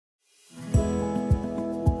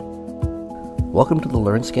Welcome to the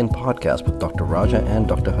LearnSkin podcast with Dr. Raja and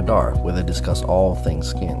Dr. Hadar, where they discuss all things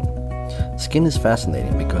skin. Skin is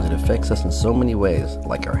fascinating because it affects us in so many ways,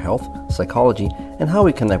 like our health, psychology, and how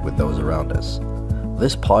we connect with those around us.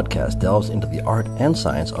 This podcast delves into the art and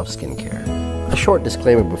science of skincare. A short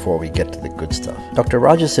disclaimer before we get to the good stuff. Dr.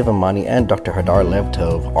 Raja Sivamani and Dr. Hadar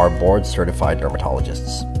Levtov are board-certified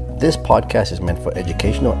dermatologists. This podcast is meant for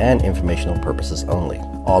educational and informational purposes only.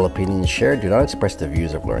 All opinions shared do not express the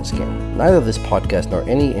views of LearnSkin. Neither this podcast nor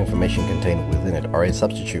any information contained within it are a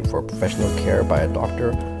substitute for professional care by a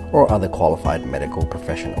doctor or other qualified medical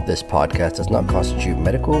professional. This podcast does not constitute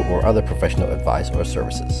medical or other professional advice or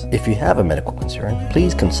services. If you have a medical concern,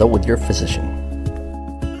 please consult with your physician.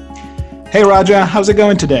 Hey Raja, how's it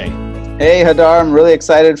going today? Hey Hadar, I'm really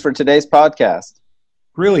excited for today's podcast.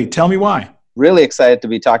 Really? Tell me why. Really excited to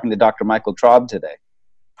be talking to Dr. Michael Traub today.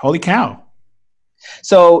 Holy cow.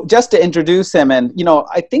 So just to introduce him, and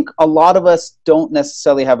I think a lot of us don't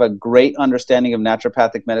necessarily have a great understanding of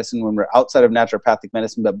naturopathic medicine when we're outside of naturopathic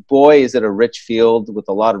medicine, but boy, is it a rich field with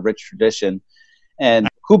a lot of rich tradition. And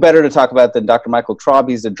who better to talk about than Dr. Michael Traub?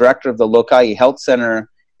 He's the director of the Lokahi Health Center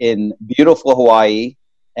in beautiful Hawaii.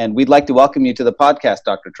 And we'd like to welcome you to the podcast,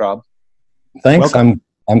 Dr. Traub. Thanks. Welcome.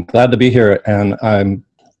 I'm glad to be here, and I'm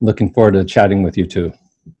looking forward to chatting with you too.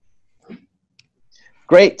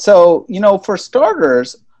 Great. So, for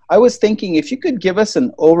starters, I was thinking if you could give us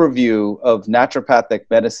an overview of naturopathic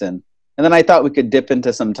medicine, and then I thought we could dip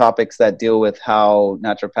into some topics that deal with how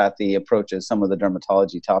naturopathy approaches some of the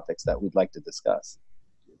dermatology topics that we'd like to discuss.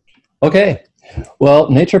 Okay. Well,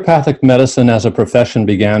 naturopathic medicine as a profession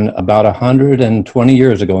began about 120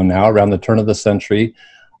 years ago now, around the turn of the century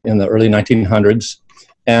in the early 1900s.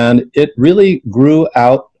 And it really grew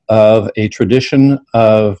out of a tradition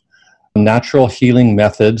of natural healing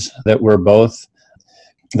methods that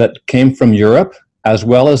came from Europe, as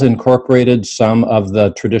well as incorporated some of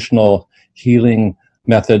the traditional healing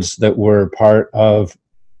methods that were part of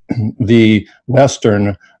the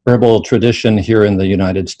Western herbal tradition here in the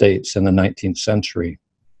United States in the 19th century.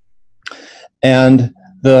 And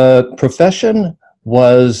the profession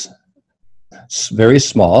was very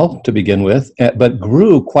small to begin with, but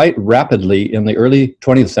grew quite rapidly in the early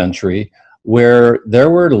 20th century, where there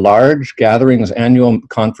were large gatherings, annual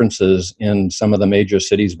conferences in some of the major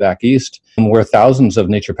cities back east, where thousands of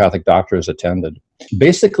naturopathic doctors attended.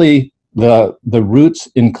 Basically, the roots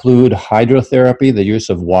include hydrotherapy, the use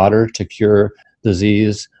of water to cure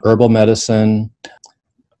disease, herbal medicine,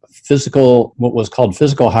 what was called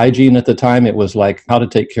physical hygiene at the time. It was like how to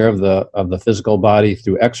take care of the physical body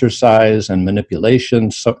through exercise and manipulation,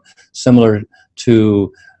 so similar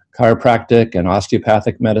to chiropractic and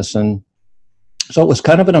osteopathic medicine. So it was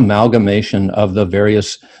kind of an amalgamation of the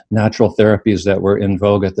various natural therapies that were in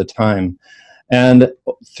vogue at the time. And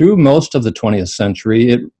through most of the 20th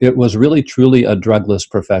century, it was really truly a drugless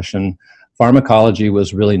profession. Pharmacology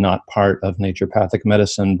was really not part of naturopathic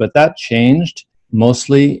medicine, but that changed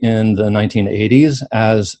mostly in the 1980s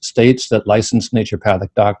as states that licensed naturopathic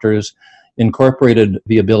doctors incorporated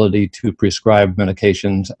the ability to prescribe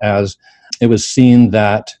medications, as it was seen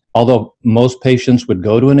that although most patients would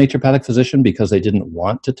go to a naturopathic physician because they didn't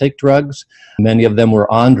want to take drugs, many of them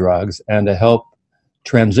were on drugs, and to help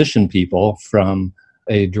transition people from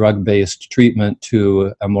a drug-based treatment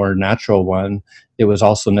to a more natural one, it was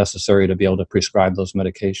also necessary to be able to prescribe those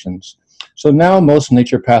medications. So now most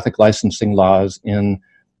naturopathic licensing laws in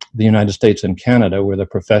the United States and Canada, where the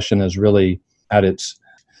profession is really at its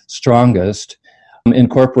strongest,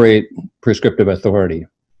 incorporate prescriptive authority.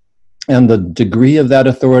 And the degree of that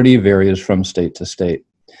authority varies from state to state.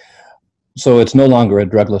 So it's no longer a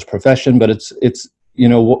drugless profession, but it's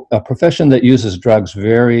a profession that uses drugs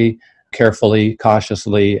very carefully,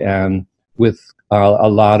 cautiously, and with a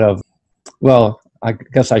lot of, well, I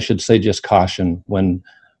guess I should say just caution when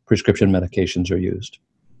prescription medications are used.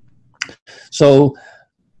 So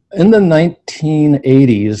in the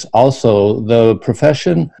 1980s, also, the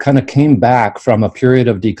profession kind of came back from a period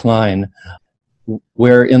of decline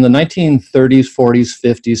where in the 1930s, 40s,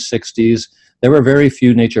 50s, 60s, there were very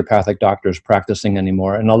few naturopathic doctors practicing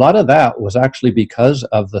anymore. And a lot of that was actually because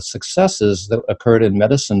of the successes that occurred in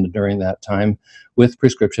medicine during that time with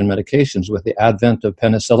prescription medications, with the advent of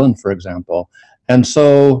penicillin, for example. And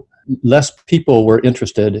so less people were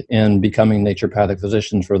interested in becoming naturopathic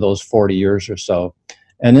physicians for those 40 years or so.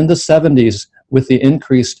 And in the 70s, with the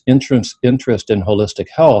increased interest in holistic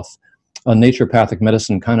health, naturopathic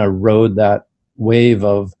medicine kind of rode that wave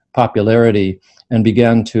of popularity and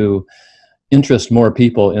began to interest more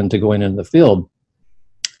people into going into the field.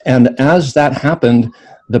 And as that happened,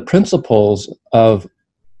 the principles of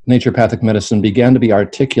naturopathic medicine began to be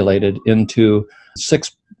articulated into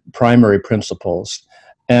 6 primary principles.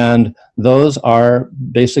 And those are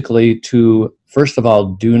basically to, first of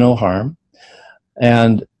all, do no harm.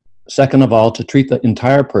 And second of all, to treat the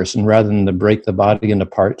entire person rather than to break the body into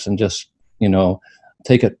parts and just,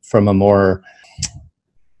 take it from a more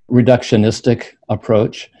reductionistic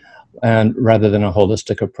approach and rather than a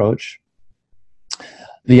holistic approach.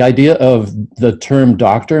 The idea of the term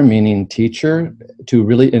doctor, meaning teacher, to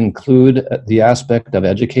really include the aspect of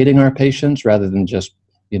educating our patients rather than just,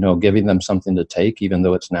 giving them something to take, even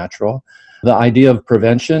though it's natural. The idea of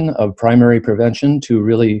prevention, of primary prevention, to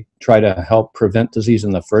really try to help prevent disease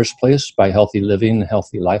in the first place by healthy living,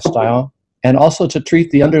 healthy lifestyle, and also to treat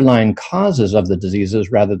the underlying causes of the diseases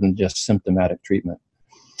rather than just symptomatic treatment.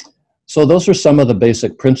 So those are some of the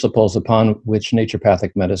basic principles upon which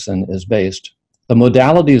naturopathic medicine is based. The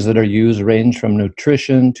modalities that are used range from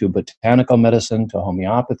nutrition to botanical medicine to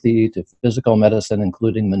homeopathy to physical medicine,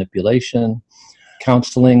 including manipulation,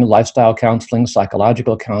 counseling, lifestyle counseling,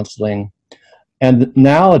 psychological counseling. And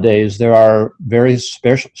nowadays, there are various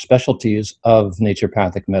specialties of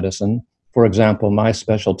naturopathic medicine. For example, my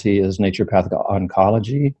specialty is naturopathic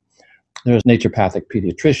oncology. There's naturopathic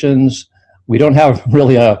pediatricians. We don't have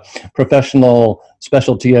really a professional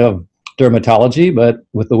specialty of dermatology, but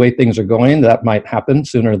with the way things are going, that might happen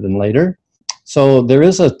sooner than later. So there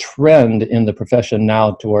is a trend in the profession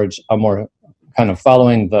now towards a more kind of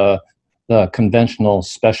following the conventional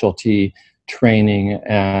specialty training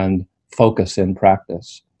and focus in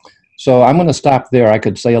practice. So I'm going to stop there. I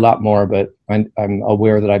could say a lot more, but I'm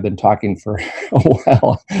aware that I've been talking for a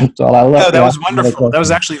while. So I'll let that was wonderful. That was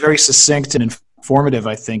actually very succinct and informative,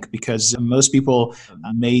 I think, because most people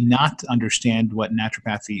may not understand what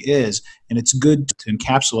naturopathy is, and it's good to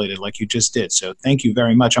encapsulate it like you just did. So thank you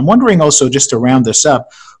very much. I'm wondering also, just to round this up,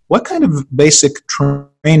 what kind of basic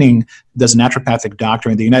training does a naturopathic doctor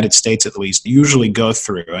in the United States, at least, usually go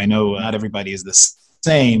through? I know not everybody is the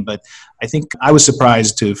same, but I think I was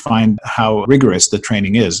surprised to find how rigorous the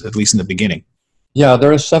training is, at least in the beginning. Yeah,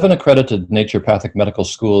 there are 7 accredited naturopathic medical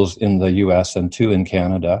schools in the U.S. and 2 in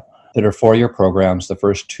Canada that are 4-year programs. The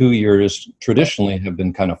first 2 years traditionally have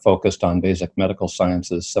been kind of focused on basic medical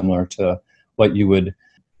sciences, similar to what you would,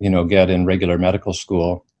 get in regular medical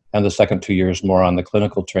school. And the second 2 years more on the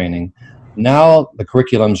clinical training. Now the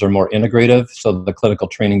curriculums are more integrative, so the clinical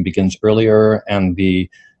training begins earlier, and the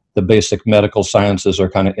basic medical sciences are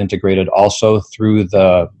kind of integrated also through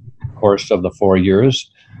the course of the 4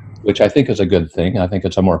 years, which I think is a good thing. I think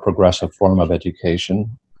it's a more progressive form of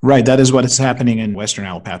education. Right, that is what is happening in Western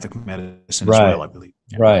allopathic medicine as well, I believe.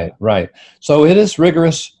 Yeah. Right. So it is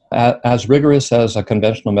rigorous, as rigorous as a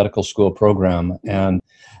conventional medical school program. And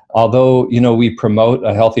although, we promote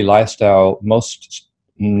a healthy lifestyle, most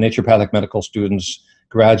naturopathic medical students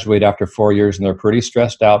graduate after 4 years and they're pretty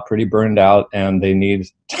stressed out, pretty burned out, and they need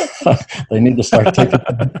to start taking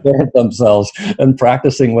care of themselves and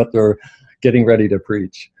practicing what they're getting ready to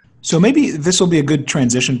preach. So maybe this will be a good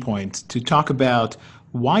transition point to talk about,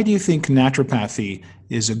 why do you think naturopathy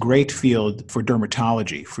is a great field for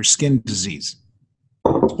dermatology, for skin disease?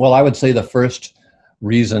 Well, I would say the first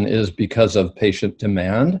reason is because of patient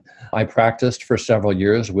demand. I practiced for several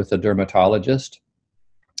years with a dermatologist,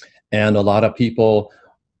 and a lot of people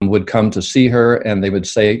would come to see her and they would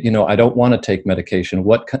say, I don't want to take medication.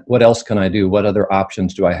 What else can I do? What other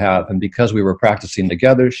options do I have? And because we were practicing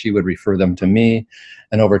together, she would refer them to me.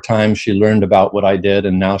 And over time, she learned about what I did,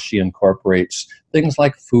 and now she incorporates things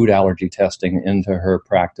like food allergy testing into her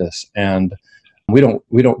practice. And we don't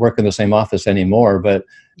work in the same office anymore, but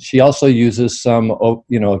she also uses some,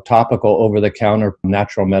 topical over-the-counter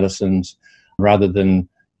natural medicines rather than,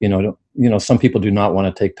 some people do not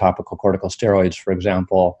want to take topical corticosteroids, for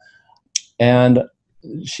example. And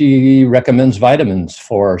she recommends vitamins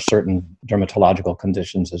for certain dermatological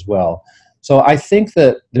conditions as well. So I think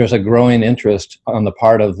that there's a growing interest on the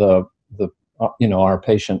part of our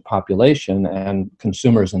patient population and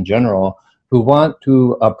consumers in general who want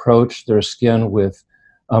to approach their skin with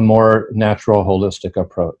a more natural, holistic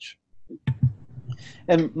approach.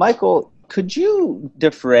 And Michael, could you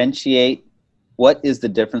differentiate what is the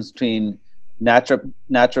difference between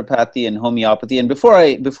naturopathy and homeopathy? And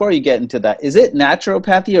before you get into that, is it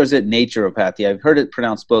naturopathy or is it naturopathy? I've heard it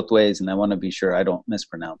pronounced both ways, and I want to be sure I don't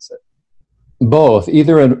mispronounce it. Both,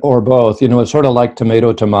 either or both. It's sort of like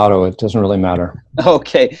tomato. It doesn't really matter.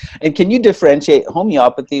 Okay. And can you differentiate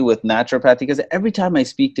homeopathy with naturopathy? Because every time I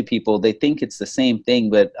speak to people, they think it's the same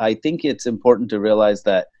thing, but I think it's important to realize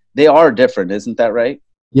that they are different. Isn't that right?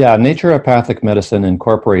 Yeah, naturopathic medicine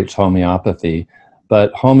incorporates homeopathy,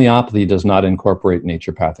 but homeopathy does not incorporate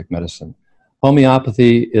naturopathic medicine.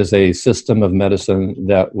 Homeopathy is a system of medicine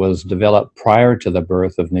that was developed prior to the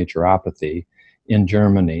birth of naturopathy in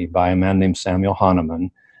Germany by a man named Samuel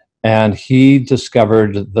Hahnemann. And he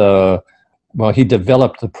developed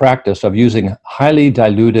the practice of using highly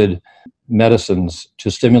diluted medicines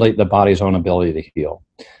to stimulate the body's own ability to heal.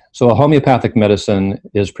 So a homeopathic medicine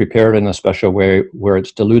is prepared in a special way where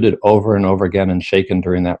it's diluted over and over again and shaken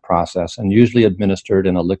during that process, and usually administered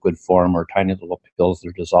in a liquid form or tiny little pills that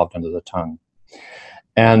are dissolved into the tongue.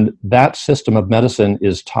 And that system of medicine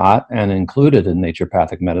is taught and included in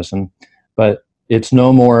naturopathic medicine, but it's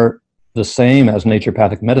no more the same as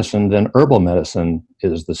naturopathic medicine than herbal medicine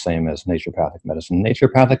is the same as naturopathic medicine.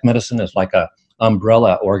 Naturopathic medicine is like an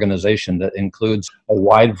umbrella organization that includes a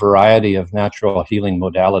wide variety of natural healing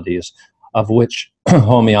modalities, of which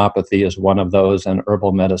homeopathy is one of those, and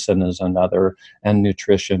herbal medicine is another, and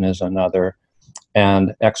nutrition is another,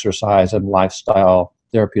 and exercise and lifestyle,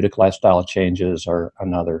 therapeutic lifestyle changes are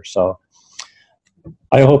another. So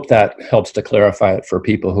I hope that helps to clarify it for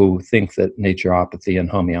people who think that naturopathy and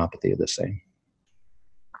homeopathy are the same.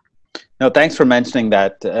 No, thanks for mentioning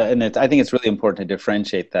that. And I think it's really important to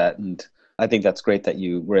differentiate that. And I think that's great that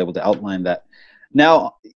you were able to outline that.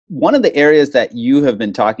 Now, one of the areas that you have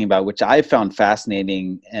been talking about, which I found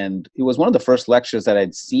fascinating, and it was one of the first lectures that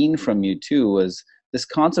I'd seen from you too, was this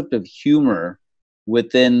concept of humor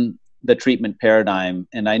within the treatment paradigm.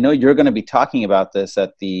 And I know you're going to be talking about this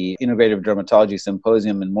at the Integrative Dermatology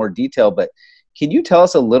Symposium in more detail, but can you tell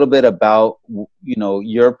us a little bit about,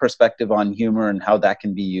 your perspective on humor and how that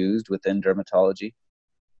can be used within dermatology?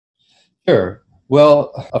 Sure.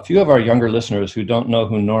 Well, a few of our younger listeners who don't know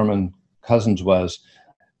who Norman Cousins was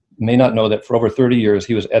may not know that for over 30 years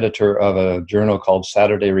he was editor of a journal called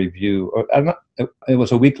Saturday Review. It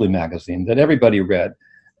was a weekly magazine that everybody read.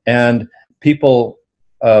 And people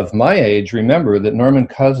of my age remember that Norman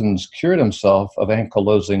Cousins cured himself of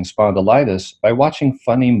ankylosing spondylitis by watching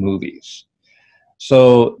funny movies.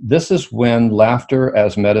 So this is when laughter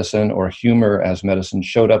as medicine or humor as medicine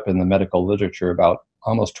showed up in the medical literature about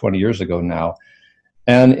almost 20 years ago now.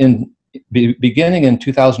 And beginning in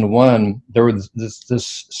 2001, there was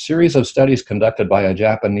this series of studies conducted by a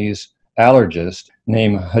Japanese allergist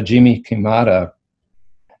named Hajime Kimata.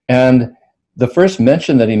 And the first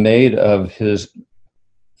mention that he made of his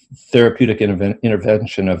therapeutic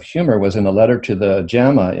intervention of humor was in a letter to the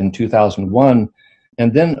JAMA in 2001.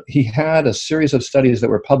 And then he had a series of studies that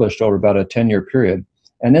were published over about a 10-year period.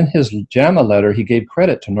 And in his JAMA letter, he gave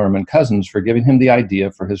credit to Norman Cousins for giving him the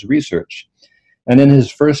idea for his research. And in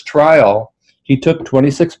his first trial, he took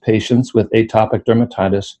 26 patients with atopic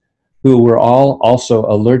dermatitis who were all also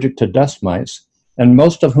allergic to dust mites, and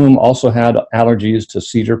most of whom also had allergies to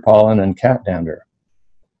cedar pollen and cat dander.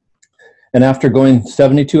 And after going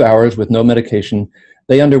 72 hours with no medication,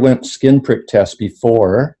 they underwent skin prick tests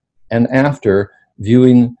before and after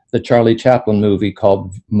viewing the Charlie Chaplin movie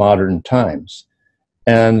called Modern Times.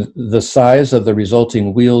 And the size of the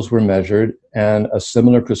resulting wheals were measured, and a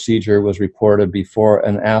similar procedure was reported before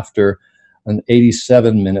and after an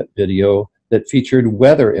 87-minute video that featured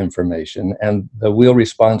weather information, and the wheel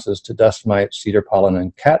responses to dust mites, cedar pollen,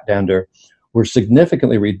 and cat dander were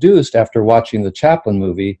significantly reduced after watching the Chaplin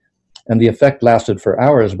movie, and the effect lasted for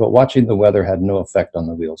hours, but watching the weather had no effect on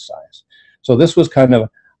the wheel size. So this was kind of,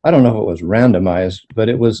 I don't know if it was randomized, but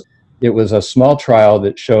it was a small trial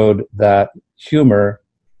that showed that humor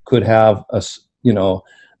could have a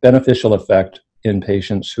beneficial effect in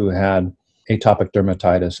patients who had atopic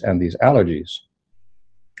dermatitis and these allergies.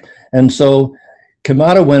 And so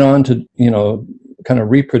Kimata went on to, kind of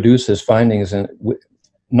reproduce his findings, and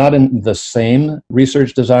not in the same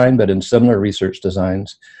research design, but in similar research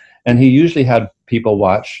designs. And he usually had people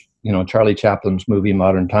watch, Charlie Chaplin's movie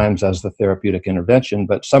Modern Times as the therapeutic intervention,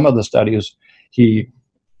 but some of the studies he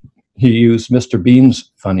used Mr.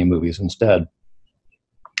 Bean's funny movies instead.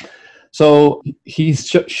 So he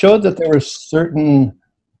showed that there were certain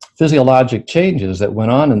physiologic changes that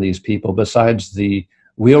went on in these people besides the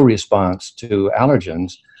wheel response to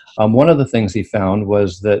allergens. One of the things he found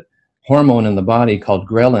was that hormone in the body called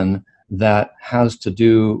ghrelin that has to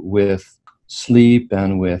do with sleep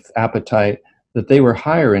and with appetite, that they were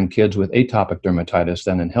higher in kids with atopic dermatitis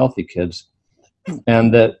than in healthy kids,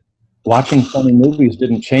 and that watching funny movies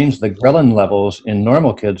didn't change the ghrelin levels in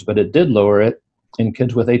normal kids, but it did lower it in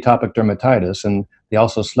kids with atopic dermatitis, and they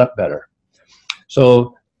also slept better.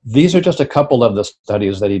 So these are just a couple of the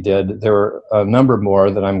studies that he did. There are a number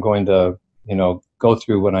more that I'm going to, go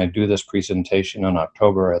through when I do this presentation in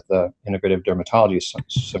October at the Integrative Dermatology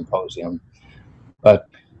Symposium. But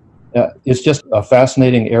it's just a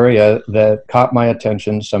fascinating area that caught my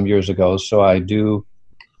attention some years ago. So I do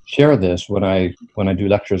share this when I do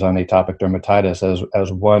lectures on atopic dermatitis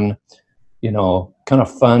as one, kind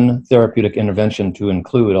of fun therapeutic intervention to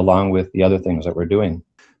include along with the other things that we're doing.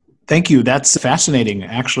 Thank you. That's fascinating.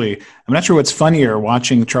 Actually, I'm not sure what's funnier,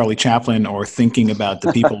 watching Charlie Chaplin or thinking about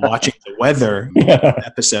the people watching the weather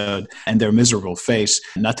episode and their miserable face.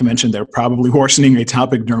 Not to mention they're probably worsening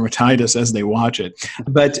atopic dermatitis as they watch it.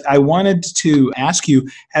 But I wanted to ask you,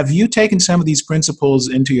 have you taken some of these principles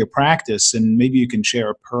into your practice? And maybe you can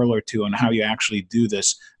share a pearl or two on how you actually do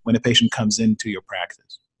this when a patient comes into your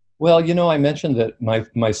practice. Well, I mentioned that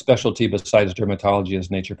my specialty besides dermatology is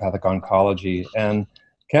naturopathic oncology, and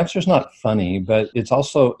cancer is not funny, but it's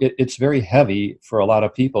also, it's very heavy for a lot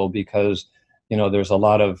of people because, there's a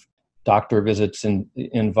lot of doctor visits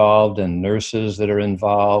involved and nurses that are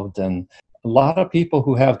involved. And a lot of people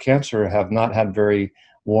who have cancer have not had very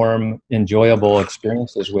warm, enjoyable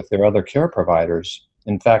experiences with their other care providers.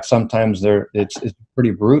 In fact, sometimes it's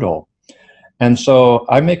pretty brutal. And so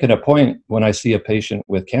I make it a point when I see a patient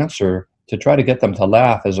with cancer to try to get them to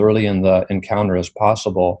laugh as early in the encounter as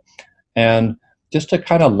possible. And just to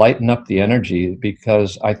kind of lighten up the energy,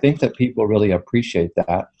 because I think that people really appreciate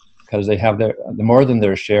that because they have more than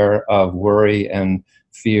their share of worry and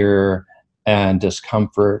fear and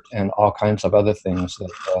discomfort and all kinds of other things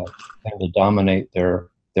that tend to dominate their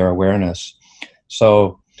awareness.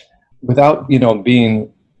 So without,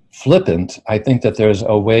 being flippant, I think that there's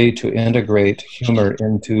a way to integrate humor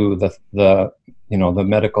into the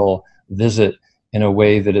medical visit in a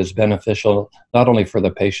way that is beneficial, not only for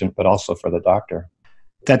the patient, but also for the doctor.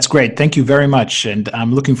 That's great. Thank you very much. And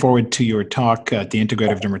I'm looking forward to your talk at the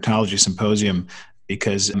Integrative Dermatology Symposium,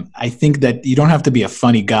 because I think that you don't have to be a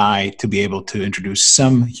funny guy to be able to introduce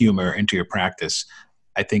some humor into your practice.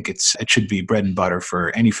 I think it should be bread and butter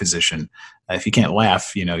for any physician. If you can't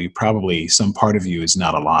laugh, you probably, some part of you is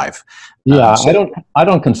not alive. Yeah, I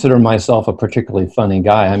don't consider myself a particularly funny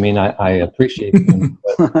guy. I mean, I appreciate him,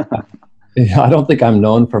 but I don't think I'm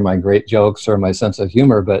known for my great jokes or my sense of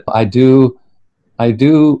humor, but I do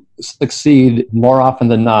succeed more often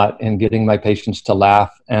than not in getting my patients to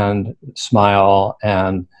laugh and smile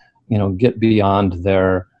and, get beyond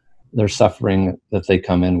their suffering that they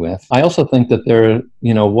come in with. I also think that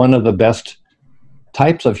one of the best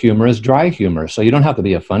types of humor is dry humor. So you don't have to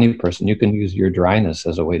be a funny person. You can use your dryness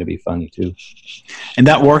as a way to be funny too. And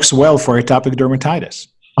that works well for atopic dermatitis.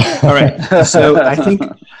 All right. So I think,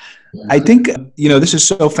 this is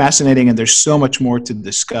so fascinating, and there's so much more to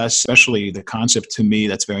discuss, especially the concept to me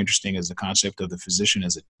that's very interesting is the concept of the physician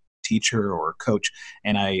as a teacher or a coach.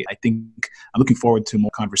 And I think I'm looking forward to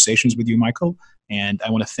more conversations with you, Michael. And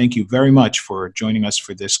I want to thank you very much for joining us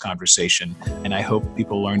for this conversation. And I hope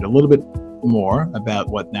people learned a little bit more about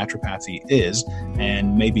what naturopathy is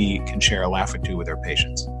and maybe can share a laugh or two with their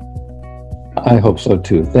patients. I hope so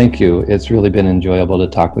too. Thank you. It's really been enjoyable to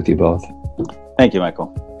talk with you both. Thank you,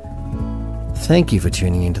 Michael. Thank you for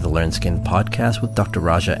tuning into the LearnSkin podcast with Dr.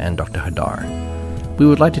 Raja and Dr. Hadar. We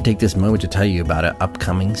would like to take this moment to tell you about our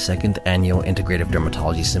upcoming second annual Integrative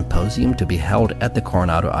Dermatology Symposium to be held at the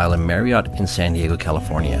Coronado Island Marriott in San Diego,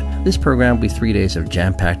 California. This program will be 3 days of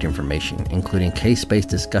jam-packed information, including case-based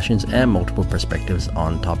discussions and multiple perspectives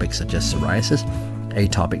on topics such as psoriasis,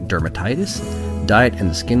 atopic dermatitis, diet and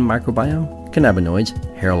the skin microbiome, cannabinoids,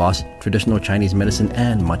 hair loss, traditional Chinese medicine,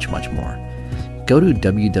 and much, much more. Go to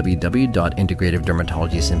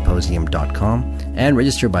www.integrativedermatologysymposium.com and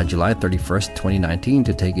register by July 31st, 2019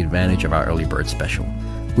 to take advantage of our early bird special.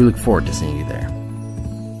 We look forward to seeing you there.